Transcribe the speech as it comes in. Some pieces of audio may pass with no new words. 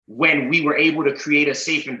when we were able to create a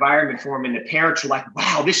safe environment for them and the parents were like,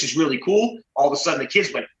 wow, this is really cool. All of a sudden the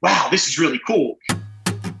kids went, wow, this is really cool.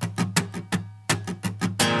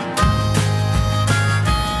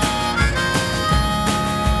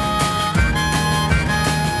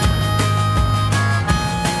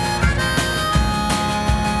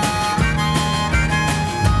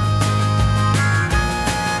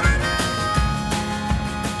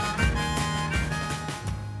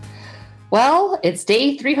 Well, it's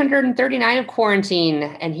day 339 of quarantine,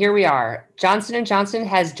 and here we are. Johnson & Johnson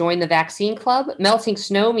has joined the vaccine club. Melting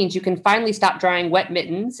snow means you can finally stop drying wet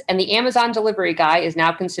mittens, and the Amazon delivery guy is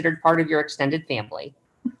now considered part of your extended family.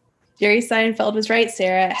 Jerry Seinfeld was right,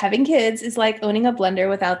 Sarah. Having kids is like owning a blender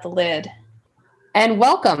without the lid. And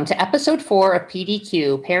welcome to episode 4 of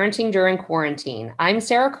PDQ, Parenting During Quarantine. I'm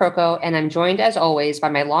Sarah Croco, and I'm joined, as always, by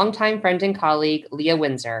my longtime friend and colleague, Leah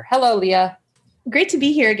Windsor. Hello, Leah. Great to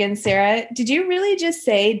be here again, Sarah. Did you really just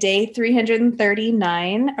say day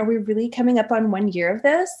 339? Are we really coming up on 1 year of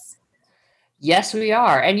this? Yes, we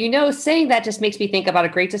are. And saying that just makes me think about a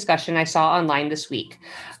great discussion I saw online this week.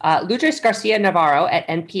 Lourdes Garcia Navarro at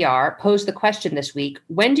NPR posed the question this week,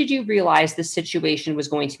 when did you realize this situation was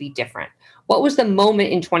going to be different? What was the moment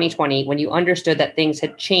in 2020 when you understood that things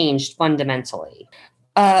had changed fundamentally?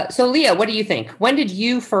 So Leah, what do you think? When did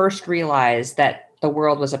you first realize that the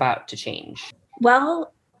world was about to change?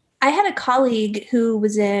 Well, I had a colleague who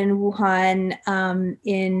was in Wuhan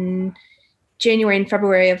in January and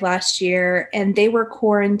February of last year, and they were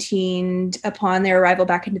quarantined upon their arrival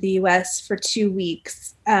back into the U.S. for 2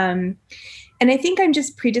 weeks. And I think I'm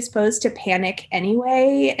just predisposed to panic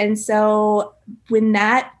anyway. And so when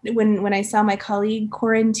I saw my colleague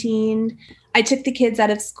quarantined, I took the kids out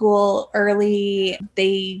of school early.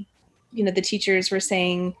 The teachers were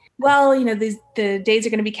saying, well, the days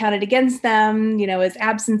are going to be counted against them, as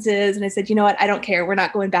absences. And I said, you know what? I don't care. We're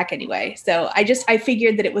not going back anyway. So I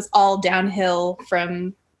figured that it was all downhill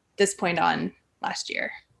from this point on last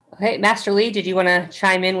year. Okay, Master Lee, did you want to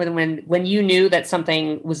chime in with when you knew that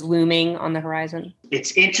something was looming on the horizon?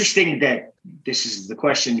 It's interesting that this is the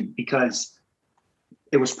question because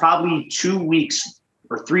it was probably 2 weeks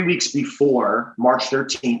or 3 weeks before March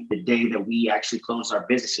 13th, the day that we actually closed our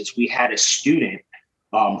businesses. We had a student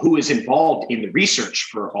who is involved in the research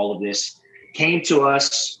for all of this, came to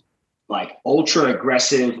us like ultra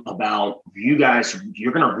aggressive about you're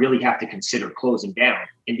going to really have to consider closing down.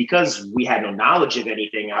 And because we had no knowledge of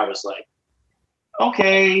anything, I was like,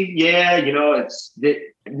 okay, yeah,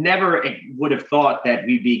 never would have thought that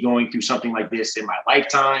we'd be going through something like this in my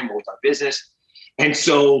lifetime or with our business. And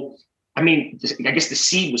so, I guess the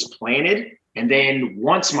seed was planted. And then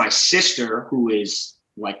once my sister, who is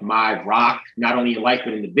like my rock, not only in life,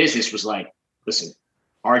 but in the business, was like, listen,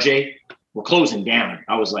 RJ, we're closing down.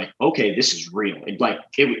 I was like, okay, this is real.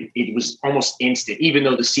 It was almost instant, even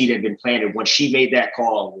though the seed had been planted. When she made that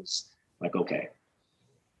call, it was like, okay.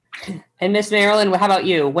 And Miss Marilyn, how about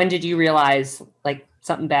you? When did you realize like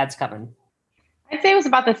something bad's coming? I'd say it was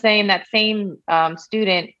about the same. That same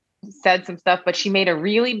student said some stuff, but she made a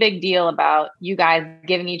really big deal about you guys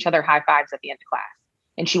giving each other high fives at the end of class.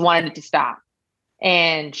 And she wanted it to stop.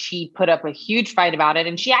 And she put up a huge fight about it.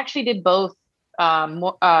 And she actually did both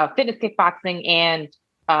fitness kickboxing and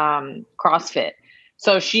CrossFit.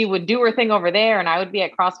 So she would do her thing over there and I would be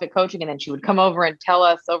at CrossFit coaching. And then she would come over and tell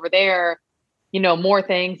us over there, more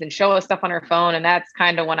things and show us stuff on her phone. And that's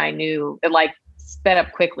kind of when I knew it like sped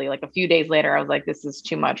up quickly. Like a few days later, I was like, this is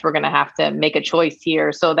too much. We're going to have to make a choice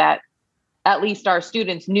here so that at least our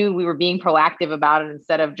students knew we were being proactive about it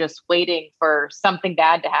instead of just waiting for something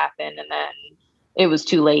bad to happen. And then it was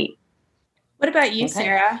too late. What about you,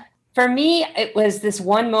 Sarah? For me, it was this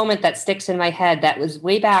one moment that sticks in my head that was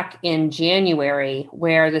way back in January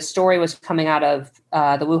where the story was coming out of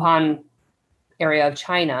the Wuhan area of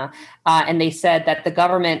China. And they said that the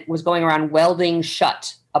government was going around welding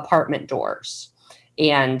shut apartment doors.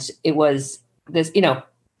 And it was this,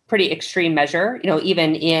 pretty extreme measure.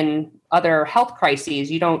 Even in other health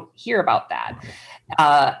crises, you don't hear about that.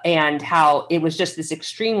 And how it was just this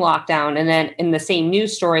extreme lockdown. And then in the same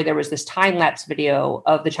news story, there was this time-lapse video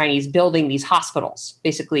of the Chinese building these hospitals.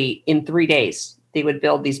 Basically, in 3 days, they would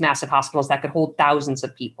build these massive hospitals that could hold thousands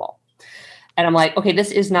of people. And I'm like, okay,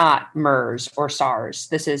 this is not MERS or SARS.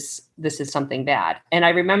 This is something bad. And I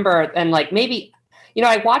remember, and like maybe,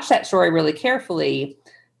 I watched that story really carefully,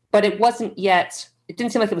 but it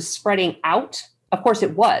didn't seem like it was spreading out. Of course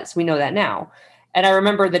it was. We know that now. And I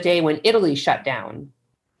remember the day when Italy shut down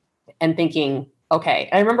and thinking, okay.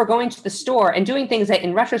 And I remember going to the store and doing things that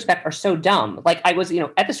in retrospect are so dumb. Like I was,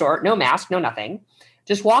 at the store, no mask, no nothing.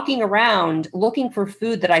 just walking around looking for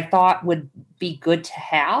food that I thought would be good to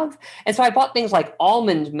have. And so I bought things like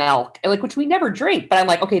almond milk, like, which we never drink, but I'm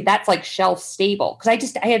like, okay, that's like shelf stable.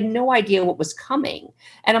 Cause I had no idea what was coming.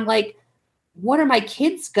 And I'm like, what are my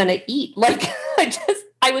kids going to eat? Like,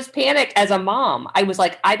 I was panicked as a mom. I was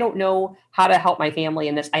like, I don't know how to help my family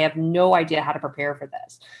in this. I have no idea how to prepare for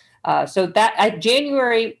this. So that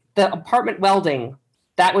January, the apartment welding,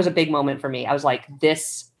 that was a big moment for me. I was like,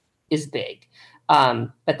 this is big.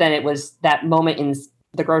 But then it was that moment in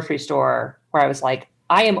the grocery store where I was like,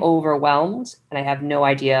 I am overwhelmed and I have no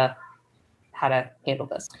idea how to handle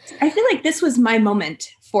this. I feel like this was my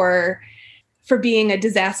moment for being a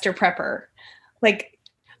disaster prepper. Like,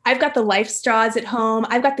 I've got the Life straws at home.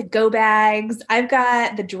 I've got the go bags. I've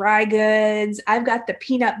got the dry goods. I've got the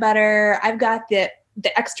peanut butter. I've got the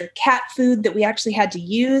extra cat food that we actually had to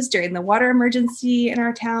use during the water emergency in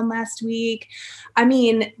our town last week. I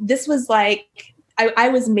mean, this was like, I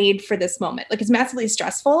was made for this moment. Like, it's massively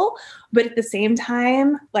stressful, but at the same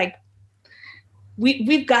time, like,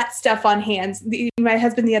 we've got stuff on hands. My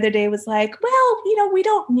husband the other day was like, well, we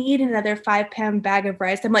don't need another 5-pound bag of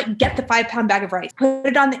rice. I'm like, get the 5-pound bag of rice, put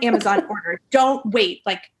it on the Amazon order. Don't wait.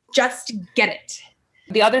 Like, just get it.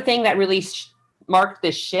 The other thing that really marked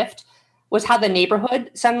this shift was how the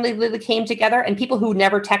neighborhood suddenly came together, and people who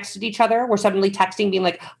never texted each other were suddenly texting, being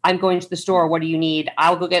like, I'm going to the store. What do you need?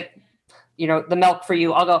 I'll go get, the milk for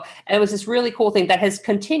you. I'll go. And it was this really cool thing that has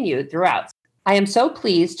continued throughout. I am so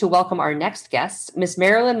pleased to welcome our next guests, Miss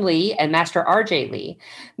Marilyn Lee and Master RJ Lee.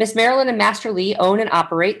 Miss Marilyn and Master Lee own and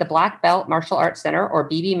operate the Black Belt Martial Arts Center, or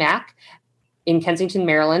BBMAC, in Kensington,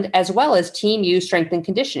 Maryland, as well as Team U Strength and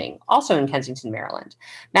Conditioning, also in Kensington, Maryland.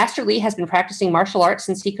 Master Lee has been practicing martial arts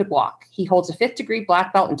since he could walk. He holds a 5th degree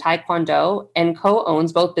black belt in Taekwondo and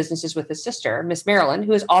co-owns both businesses with his sister, Miss Marilyn,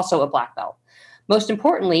 who is also a black belt. Most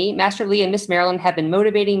importantly, Master Lee and Miss Marilyn have been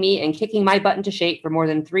motivating me and kicking my butt into shape for more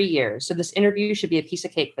than 3 years. So this interview should be a piece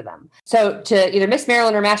of cake for them. So to either Miss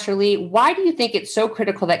Marilyn or Master Lee, why do you think it's so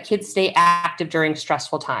critical that kids stay active during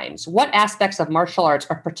stressful times? What aspects of martial arts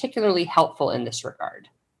are particularly helpful in this regard?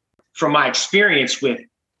 From my experience with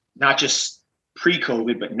not just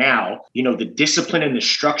pre-COVID, but now, the discipline and the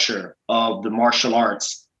structure of the martial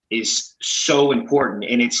arts is so important.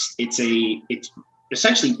 And it's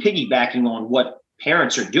essentially piggybacking on what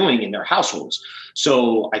parents are doing in their households.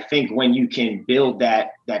 So I think when you can build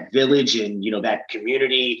that village and, that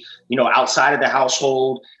community, outside of the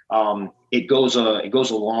household, it goes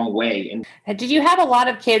a long way. And did you have a lot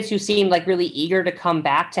of kids who seemed like really eager to come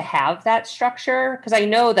back to have that structure? Because I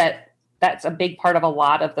know that that's a big part of a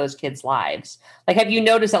lot of those kids' lives. Like, have you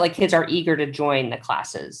noticed that like kids are eager to join the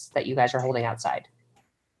classes that you guys are holding outside?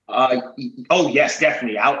 Oh yes,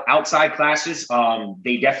 definitely. Outside classes,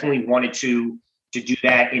 they definitely wanted to do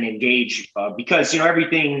that and engage because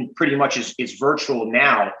everything pretty much is virtual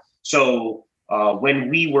now. So when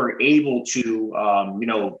we were able to,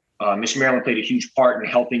 Miss Marilyn played a huge part in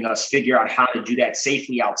helping us figure out how to do that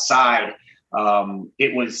safely outside.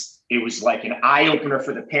 It was like an eye opener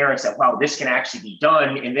for the parents that, wow, this can actually be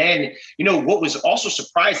done. And then, what was also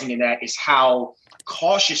surprising in that is how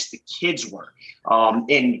cautious the kids were.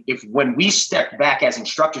 And when we stepped back as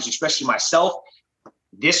instructors, especially myself,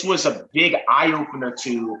 this was a big eye opener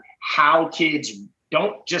to how kids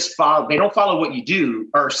don't follow what you do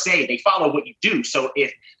or say, they follow what you do. So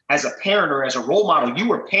if as a parent or as a role model, you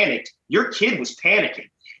were panicked, your kid was panicking.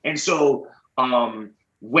 And so,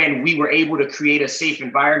 when we were able to create a safe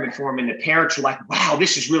environment for them and the parents were like, wow,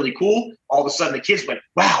 this is really cool. All of a sudden the kids went,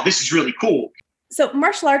 wow, this is really cool. So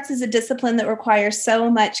martial arts is a discipline that requires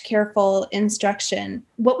so much careful instruction.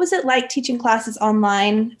 What was it like teaching classes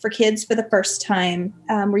online for kids for the first time?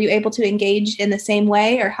 Were you able to engage in the same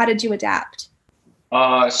way, or how did you adapt?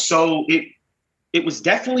 So it was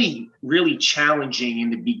definitely really challenging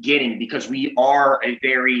in the beginning because we have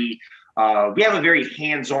a very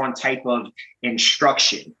hands-on type of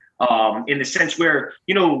instruction in the sense where,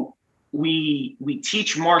 we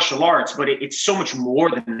teach martial arts, but it's so much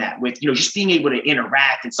more than that with, just being able to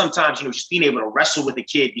interact and sometimes, just being able to wrestle with a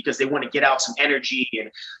kid because they want to get out some energy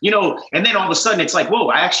and, and then all of a sudden it's like, whoa,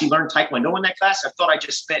 I actually learned Taekwondo in that class. I thought I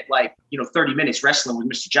just spent 30 minutes wrestling with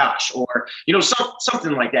Mr. Josh or,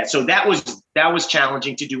 something like that. So that was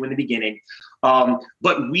challenging to do in the beginning.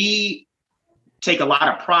 But we take a lot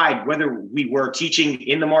of pride, whether we were teaching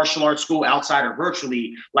in the martial arts school, outside or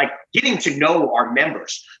virtually, like getting to know our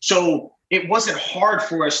members. So it wasn't hard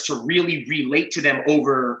for us to really relate to them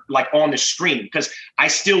over on the screen because I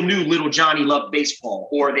still knew little Johnny loved baseball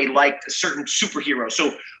or they liked a certain superhero.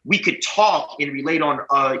 So we could talk and relate on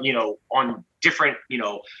different,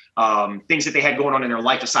 things that they had going on in their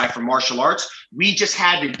life aside from martial arts. We just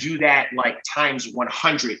had to do that like times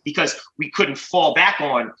 100 because we couldn't fall back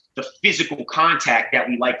on the physical contact that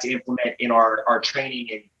we like to implement in our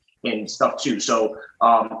training and stuff too. So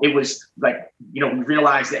it was like, we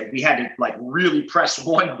realized that we had to like really press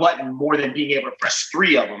one button more than being able to press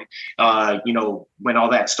three of them, when all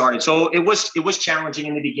that started. So it was challenging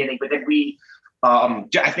in the beginning, but then we,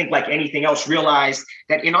 I think like anything else, realized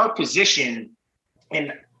that in our position, and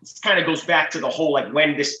it kind of goes back to the whole, like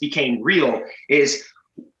when this became real, is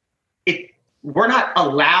we're not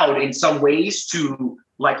allowed in some ways to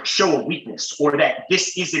like show a weakness or that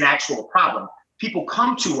this is an actual problem. People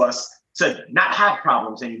come to us to not have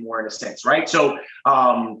problems anymore in a sense, right? So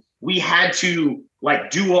we had to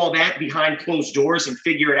like do all that behind closed doors and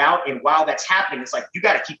figure it out. And while that's happening, it's like, you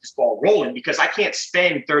got to keep this ball rolling because I can't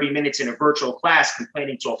spend 30 minutes in a virtual class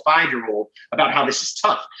complaining to a 5-year-old about how this is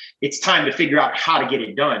tough. It's time to figure out how to get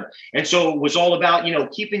it done. And so it was all about,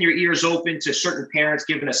 keeping your ears open to certain parents,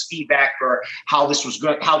 giving us feedback for how this was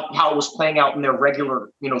good, how it was playing out in their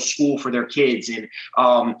regular, school for their kids and,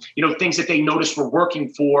 things that they noticed were working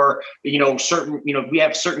for, certain, we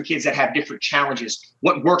have certain kids that have different challenges,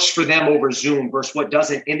 what works for them over Zoom versus what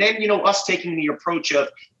doesn't. And then, us taking the approach of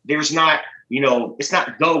there's not, it's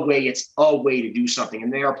not the way, it's a way to do something.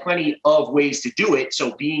 And there are plenty of ways to do it.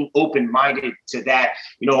 So being open-minded to that,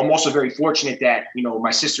 I'm also very fortunate that,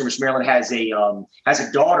 my sister, Miss Marilyn, has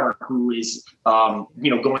a daughter who is,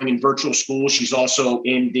 going in virtual school. She's also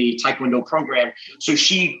in the Taekwondo program. So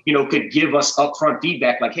she, could give us upfront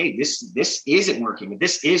feedback like, hey, this isn't working.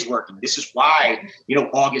 This is working. This is why,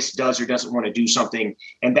 August does or doesn't want to do something.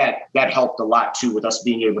 And that helped a lot too with us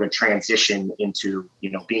being able to transition into,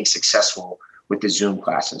 being successful with the Zoom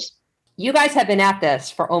classes. You guys have been at this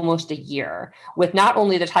for almost a year with not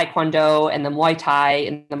only the Taekwondo and the Muay Thai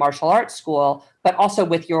and the martial arts school, but also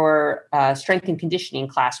with your strength and conditioning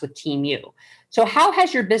class with Team U. So how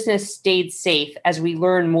has your business stayed safe as we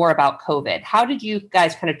learn more about COVID? How did you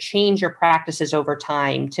guys kind of change your practices over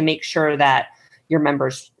time to make sure that your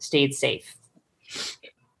members stayed safe?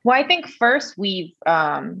 Well, I think first we've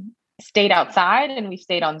stayed outside and we've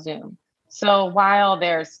stayed on Zoom. So while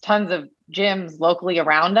there's tons of gyms locally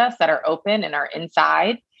around us that are open and are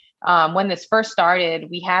inside, when this first started,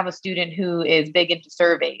 we have a student who is big into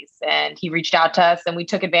surveys and he reached out to us and we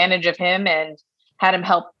took advantage of him and had him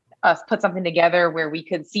help us put something together where we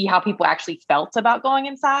could see how people actually felt about going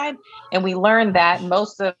inside. And we learned that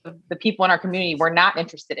most of the people in our community were not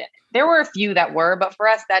interested in it. There were a few that were, but for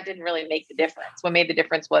us, that didn't really make the difference. What made the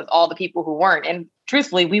difference was all the people who weren't. And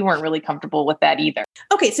truthfully, we weren't really comfortable with that either.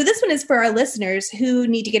 Okay, so this one is for our listeners who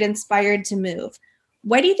need to get inspired to move.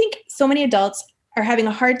 Why do you think so many adults are having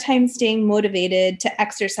a hard time staying motivated to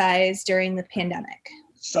exercise during the pandemic?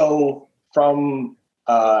 So from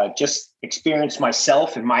just experience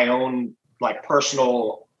myself and my own like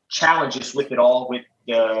personal challenges with it all, with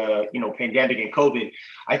the pandemic and COVID,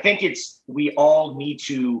 I think we all need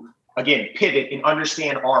to again pivot and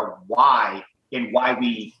understand our why and why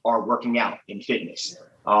we are working out in fitness.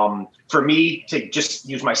 For me, to just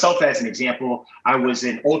use myself as an example, I was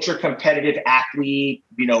an ultra competitive athlete,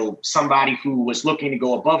 somebody who was looking to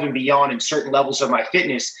go above and beyond in certain levels of my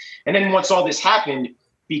fitness. And then once all this happened,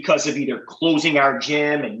 because of either closing our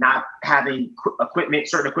gym and not having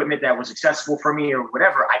certain equipment that was accessible for me or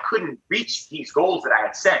whatever, I couldn't reach these goals that I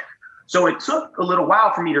had set. So it took a little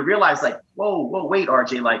while for me to realize like, whoa, wait,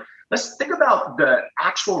 RJ, like, let's think about the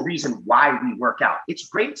actual reason why we work out. It's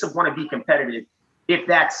great to want to be competitive if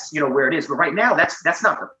that's, where it is. But right now, that's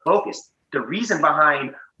not the focus. The reason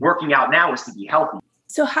behind working out now is to be healthy.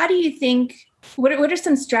 So how do you think, what are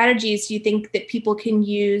some strategies you think that people can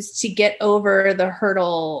use to get over the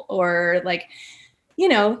hurdle? Or like,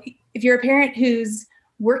 if you're a parent who's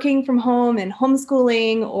working from home and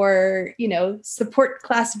homeschooling or, support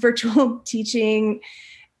class virtual teaching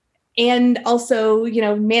and also,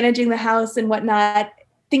 managing the house and whatnot,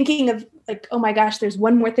 thinking of like, oh my gosh, there's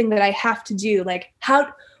one more thing that I have to do. Like,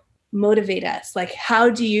 how motivate us? Like, how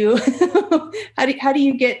do you, how do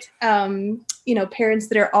you get, parents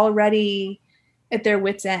that are already at their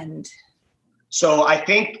wit's end? So I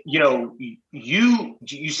think,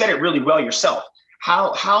 you said it really well yourself.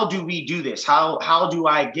 How do we do this? How do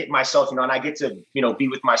I get myself, and I get to, be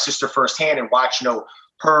with my sister firsthand and watch,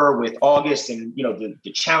 her with August and,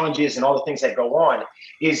 the challenges and all the things that go on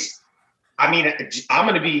I'm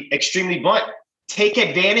going to be extremely blunt. Take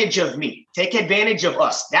advantage of me. Take advantage of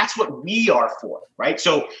us. That's what we are for, right?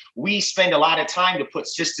 So we spend a lot of time to put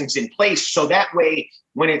systems in place. So that way,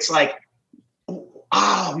 when it's like,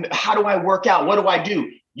 how do I work out? What do I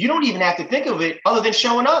do? You don't even have to think of it other than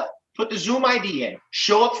showing up. put the Zoom ID in,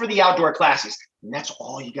 show up for the outdoor classes. And that's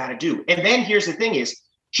all you got to do. And then here's the thing is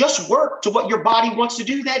just work to what your body wants to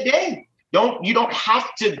do that day. You don't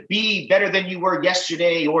have to be better than you were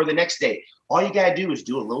yesterday or the next day. All you got to do is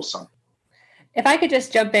do a little something. If I could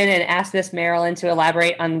just jump in and ask Miss Marilyn to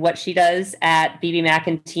elaborate on what she does at BBMAC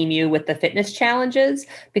and Team U with the fitness challenges,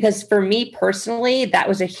 because for me personally, that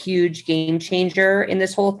was a huge game changer in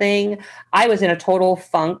this whole thing. I was in a total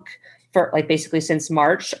funk for like basically since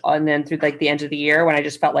March and then through like the end of the year when I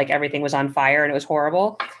just felt like everything was on fire and it was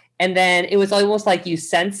horrible. And then it was almost like you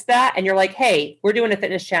sense that and you're like, hey, we're doing a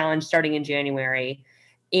fitness challenge starting in January.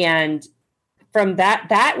 And from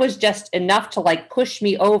that was just enough to like push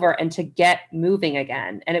me over and to get moving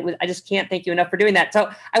again. And I just can't thank you enough for doing that. So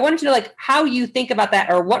I wanted to know like how you think about that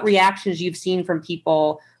or what reactions you've seen from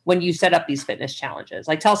people when you set up these fitness challenges.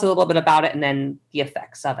 Like tell us a little bit about it and then the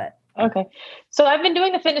effects of it. Okay. So I've been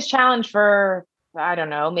doing the fitness challenge for, I don't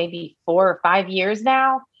know, maybe 4 or 5 years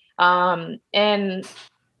now. And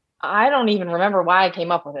I don't even remember why I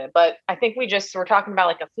came up with it, but I think we just were talking about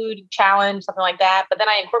like a food challenge, something like that. But then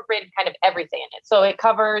I incorporated kind of everything in it. So it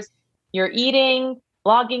covers your eating,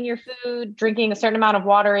 logging your food, drinking a certain amount of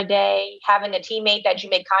water a day, having a teammate that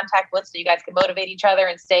you make contact with so you guys can motivate each other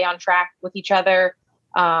and stay on track with each other,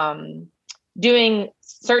 doing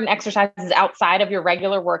certain exercises outside of your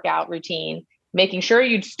regular workout routine, making sure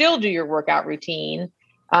you still do your workout routine,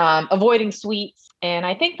 avoiding sweets. And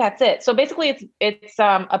I think that's it. So basically it's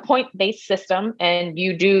a point-based system and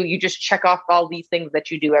you just check off all these things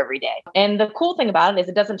that you do every day. And the cool thing about it is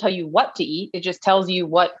it doesn't tell you what to eat. It just tells you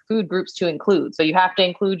what food groups to include. So you have to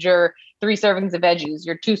include your 3 servings of veggies,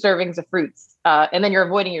 your 2 servings of fruits, and then you're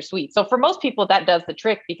avoiding your sweets. So for most people, that does the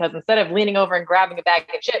trick because instead of leaning over and grabbing a bag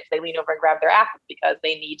of chips, they lean over and grab their apple because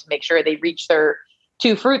they need to make sure they reach their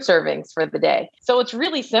 2 fruit servings for the day. So it's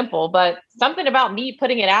really simple, but something about me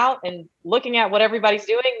putting it out and looking at what everybody's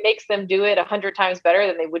doing makes them do it 100 times better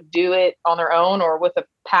than they would do it on their own or with a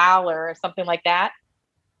pal or something like that.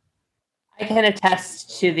 I can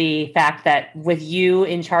attest to the fact that with you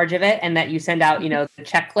in charge of it and that you send out, the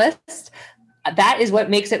checklist, that is what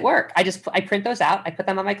makes it work. I print those out. I put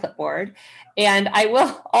them on my clipboard. And I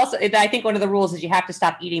will also, I think one of the rules is you have to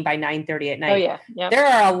stop eating by 9:30 at night. Oh yeah. Yep. There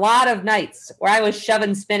are a lot of nights where I was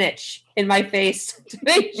shoving spinach in my face to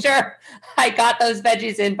make sure I got those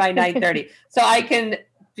veggies in by 9:30. So I can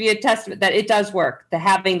be a testament that it does work,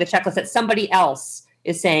 having the checklist that somebody else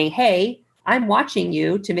is saying, hey, I'm watching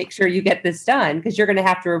you to make sure you get this done because you're going to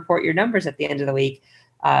have to report your numbers at the end of the week.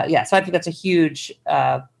 So I think that's a huge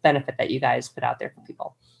benefit that you guys put out there for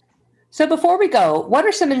people. So before we go, what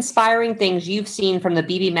are some inspiring things you've seen from the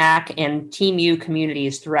BBMAC and Team U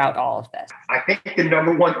communities throughout all of this? I think the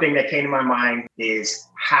number one thing that came to my mind is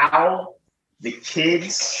how the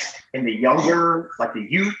kids and the younger, like the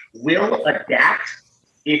youth, will adapt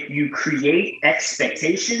if you create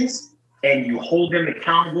expectations and you hold them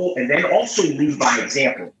accountable and then also lead by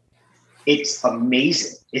example. It's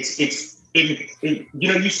amazing. You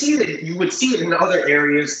see that you would see it in other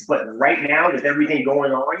areas, but right now with everything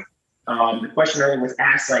going on, the question earlier was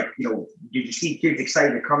asked, like, did you see kids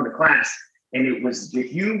excited to come to class? And it was,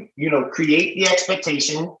 if you create the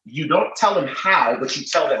expectation, you don't tell them how, but you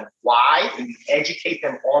tell them why, and you educate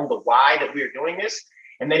them on the why that we're doing this.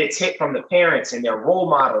 And then it's hit from the parents and their role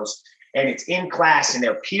models, and it's in class and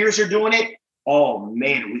their peers are doing it. Oh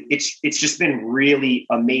man, it's just been really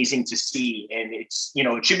amazing to see. And it's,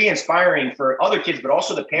 it should be inspiring for other kids, but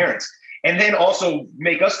also the parents. And then also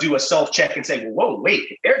make us do a self-check and say, well, whoa, wait,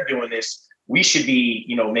 if they're doing this, we should be,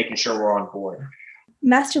 making sure we're on board.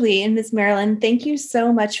 Master Lee and Ms. Marilyn, thank you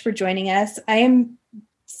so much for joining us. I am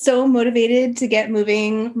so motivated to get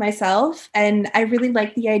moving myself. And I really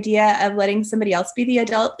like the idea of letting somebody else be the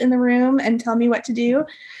adult in the room and tell me what to do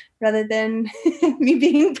rather than me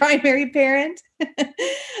being primary parent.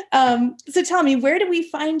 So tell me, where do we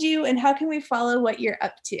find you and how can we follow what you're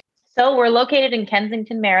up to? So we're located in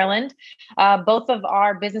Kensington, Maryland. Both of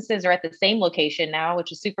our businesses are at the same location now,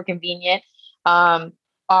 which is super convenient.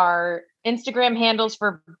 Our Instagram handles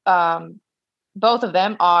for both of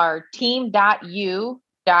them are team.u.bbmac.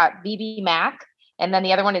 And then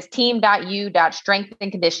the other one is team.u.strength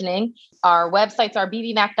and conditioning. Our websites are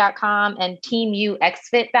bbmac.com and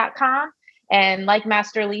teamuxfit.com. And like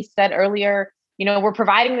Master Lee said earlier, we're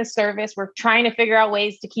providing this service. We're trying to figure out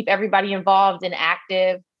ways to keep everybody involved and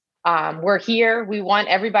active. We're here. We want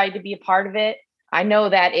everybody to be a part of it. I know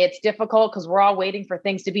that it's difficult because we're all waiting for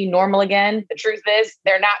things to be normal again. The truth is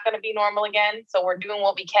they're not going to be normal again. So we're doing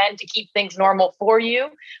what we can to keep things normal for you.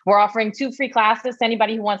 We're offering 2 free classes to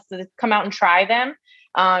anybody who wants to come out and try them.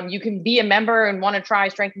 You can be a member and want to try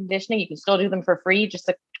strength and conditioning. You can still do them for free.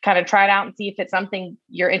 Just kind of try it out and see if it's something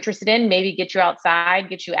you're interested in, maybe get you outside,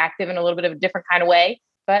 get you active in a little bit of a different kind of way.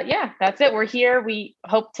 But yeah, that's it. We're here. We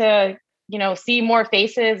hope to, see more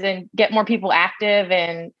faces and get more people active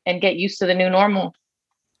and get used to the new normal.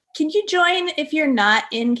 Can you join if you're not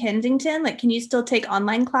in Kensington? Like, can you still take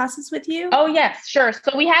online classes with you? Oh, yes, sure.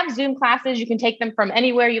 So we have Zoom classes. You can take them from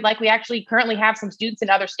anywhere you like. We actually currently have some students in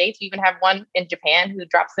other states. We even have one in Japan who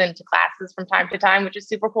drops into classes from time to time, which is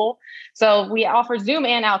super cool. So we offer Zoom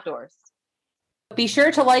and outdoors. Be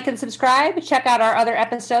sure to like and subscribe, check out our other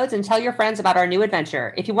episodes, and tell your friends about our new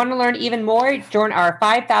adventure. If you want to learn even more, join our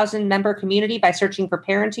 5,000 member community by searching for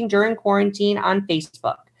Parenting During Quarantine on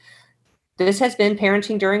Facebook. This has been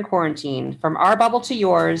Parenting During Quarantine. From our bubble to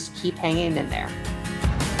yours, keep hanging in there.